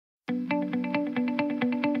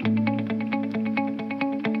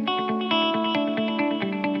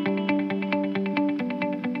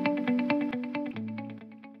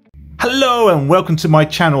Hello and welcome to my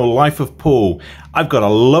channel, Life of Paul. I've got a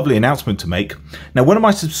lovely announcement to make. Now, one of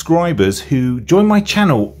my subscribers who joined my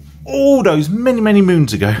channel all those many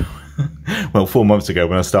moons ago, well, 4 months ago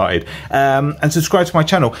when I started, and subscribed to my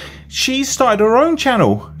channel, she started her own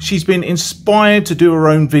channel. She's been inspired to do her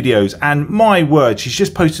own videos, and my word, she's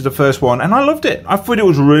just posted the first one and I loved it. I thought it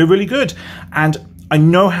was really good, and I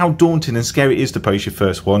know how daunting and scary it is to post your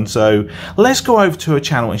first one, so let's go over to her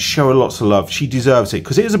channel and show her lots of love. She deserves it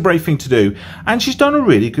because it is a brave thing to do, and she's done a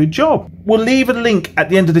really good job. We'll leave a link at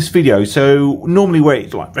the end of this video, so normally where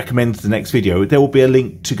it recommends the next video, there will be a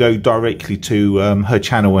link to go directly to her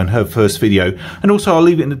channel and her first video, and also I'll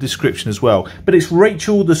leave it in the description as well. But it's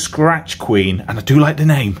Rachel the Scratch Queen, and I do like the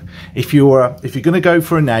name. If you're going to go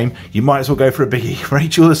for a name, you might as well go for a biggie,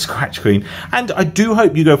 Rachel the Scratch Queen. And I do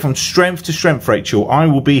hope you go from strength to strength, Rachel. I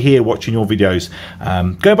will be here watching your videos.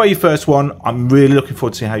 Go by your first one. I'm really looking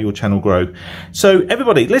forward to seeing how your channel grow. So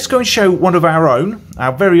everybody, let's go and show one of our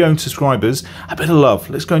very own subscribers a bit of love.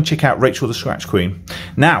 Let's go and check out Rachel the Scratch Queen.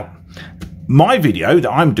 Now, my video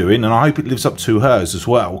that I'm doing, and I hope it lives up to hers as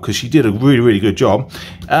well, because she did a really good job,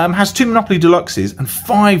 has 2 Monopoly Deluxes and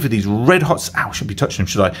 5 of these Red Hot, ow, I shouldn't be touching them,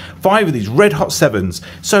 should I? 5 of these Red Hot 7s.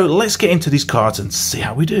 So let's get into these cards and see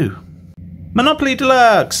how we do. Monopoly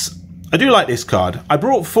Deluxe. I do like this card. I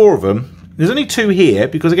brought 4 of them. There's only 2 here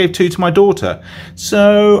because I gave 2 to my daughter.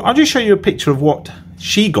 So I'll just show you a picture of what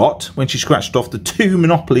she got when she scratched off the 2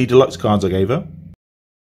 Monopoly Deluxe cards I gave her.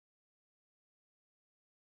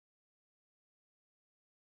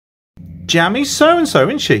 Jammy so-and-so,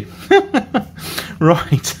 isn't she?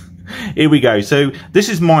 Right, here we go. So this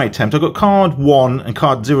is my attempt. I've got card 1 and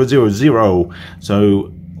card 000.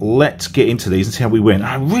 So let's get into these and see how we win.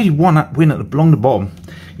 I really want to win along the bottom.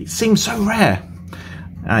 It seems so rare.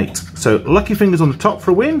 Right, so lucky fingers on the top for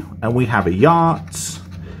a win, and we have a yacht,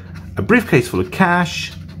 a briefcase full of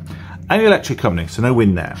cash, and the electric company, so no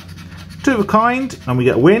win there. 2 of a kind, and we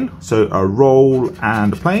get a win, so a roll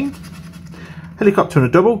and a plane. Helicopter and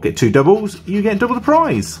a double, get 2 doubles, you get double the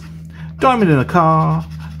prize. Diamond in a car,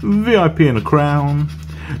 VIP in a crown,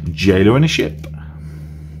 jailer in a ship.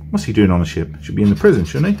 What's he doing on a ship? Should be in the prison,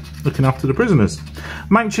 shouldn't he? Looking after the prisoners.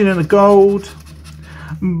 Mansion in a gold,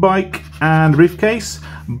 bike and briefcase,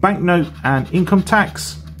 banknote and income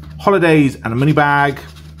tax, holidays and a money bag,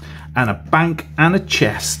 and a bank and a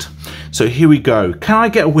chest. So here we go. Can I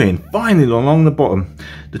get a win? Finally, along the bottom.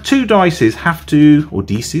 The 2 dices have to, or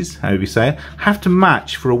dices, however you say it, have to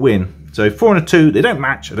match for a win. So 4 and a 2, they don't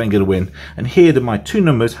match, I don't get a win. And here my 2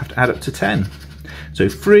 numbers have to add up to 10. So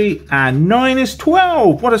 3 and 9 is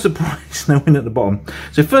 12. What a surprise, no win at the bottom.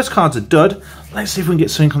 So first card's a dud. Let's see if we can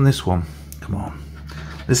get something on this one. Come on.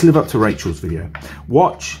 Let's live up to Rachel's video.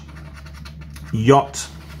 Watch, yacht.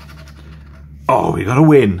 Oh, we got to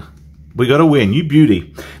win. We got to win, you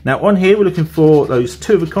beauty. Now on here, we're looking for those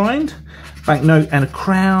 2 of a kind, banknote and a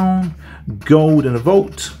crown, gold and a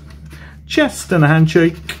vault, chest and a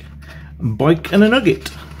handshake, bike and a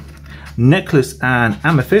nugget, necklace and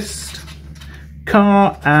amethyst,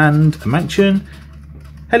 car and a mansion,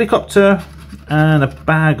 helicopter and a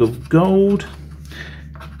bag of gold.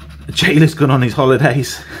 The jailer's gone on his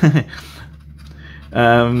holidays.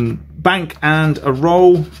 Bank and a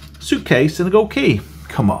roll, suitcase and a gold key.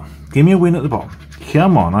 Come on, give me a win at the bottom.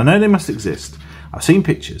 Come on, I know they must exist. I've seen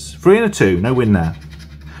pictures. 3 and a 2, no win there.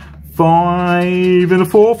 5 and a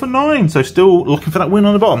 4 for 9, so still looking for that win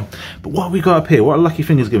on the bottom. But what have we got up here? What are lucky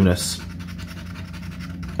fingers giving us?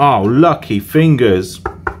 Oh, lucky fingers.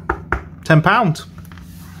 £10.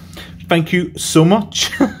 Thank you so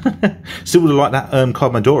much. Still would have liked that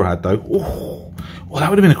card my daughter had though. Oh, well, that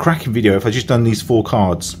would have been a cracking video if I just done these 4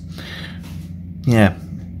 cards. Yeah.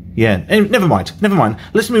 Never mind.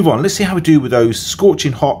 Let's move on. Let's see how we do with those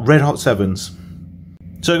scorching hot Red Hot 7s.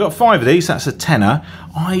 So I got 5 of these. That's a tenner.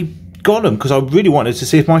 I got them because I really wanted to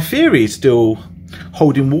see if my theory is still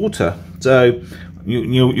holding water. So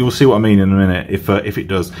you'll see what I mean in a minute if it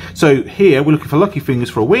does. So here we're looking for lucky fingers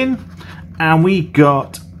for a win, and we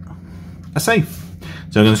got a safe.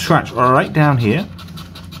 So I'm going to scratch right down here.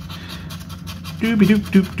 Doobie doop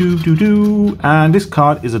doop doop doo doo. And this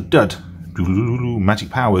card is a dud. Magic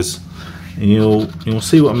powers. And you'll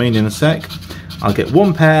see what I mean in a sec. I'll get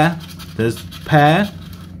 1 pair. There's pair.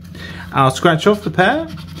 I'll scratch off the pair.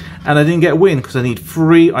 And I didn't get a win because I need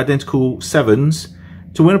 3 identical 7s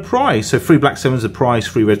to win a prize. So 3 black 7s a prize,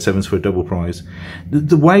 3 red 7s for a double prize.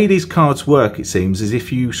 The way these cards work, it seems, is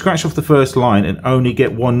if you scratch off the first line and only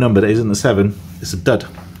get 1 number that isn't the 7, it's a dud.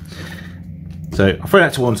 So I'll throw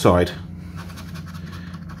that to one side.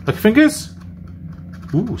 Lucky fingers.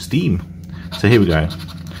 Ooh, steam. So here we go.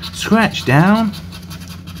 Scratch down.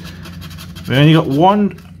 We only got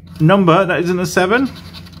one number that isn't a 7.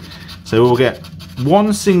 So we'll get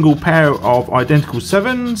one single pair of identical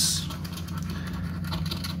 7s.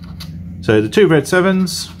 So the 2 red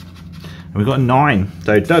 7s. And we've got a 9.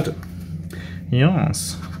 So dud.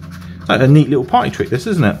 Yes. It's like a neat little party trick, this,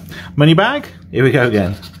 isn't it? Money bag. Here we go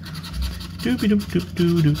again. Just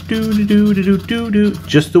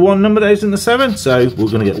the one number that isn't the 7. So we're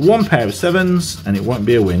going to get one pair of 7s, and it won't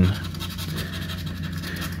be a win.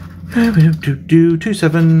 2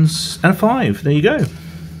 7s and a 5. There you go.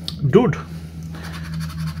 Good.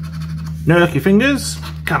 No lucky fingers.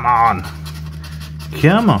 Come on.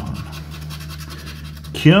 Come on.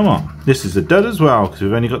 Come on. This is a dud as well, because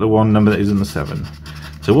we've only got the one number that isn't the 7.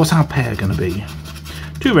 So what's our pair going to be?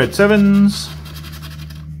 2 red 7s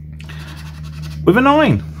with a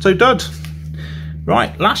 9. So dud.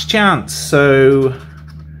 Right, last chance. So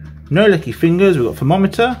no lucky fingers. We've got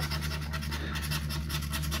thermometer.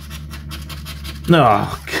 No.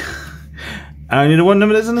 Only the one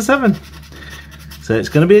number that's in the 7. So it's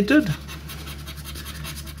going to be a dud.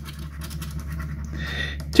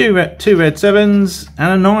 Two red 7s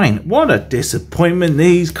and a 9. What a disappointment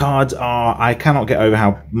these cards are. I cannot get over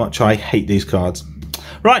how much I hate these cards.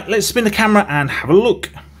 Right, let's spin the camera and have a look.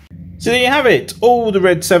 So there you have it. All the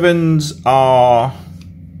red 7s are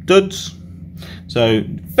duds. So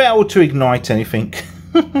failed to ignite anything.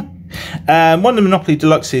 One of the Monopoly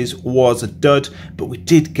Deluxes was a dud, but we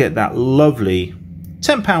did get that lovely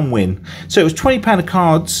 £10 win. So it was £20 of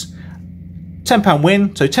cards, £10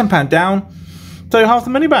 win, so £10 down, so half the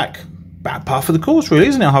money back. About par for the course, really,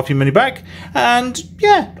 isn't it? Half your money back. And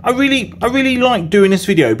yeah, I really like doing this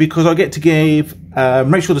video because I get to give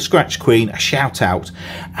Rachel the Scratch Queen a shout out.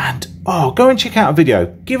 And oh, go and check out a video.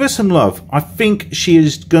 Give her some love. I think she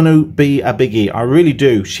is going to be a biggie. I really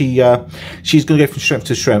do. She's going to go from strength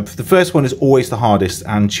to strength. The first one is always the hardest,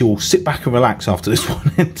 and she will sit back and relax after this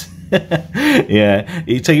one. Yeah,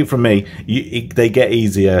 you take it from me. They get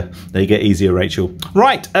easier. They get easier, Rachel.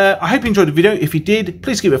 Right. I hope you enjoyed the video. If you did,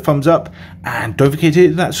 please give it a thumbs up, and don't forget to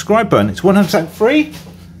hit that subscribe button. It's 100% free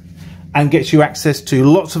and gets you access to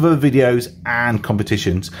lots of other videos and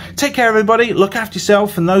competitions. Take care, everybody. Look after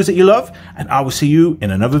yourself and those that you love, and I will see you in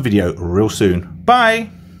another video real soon. Bye.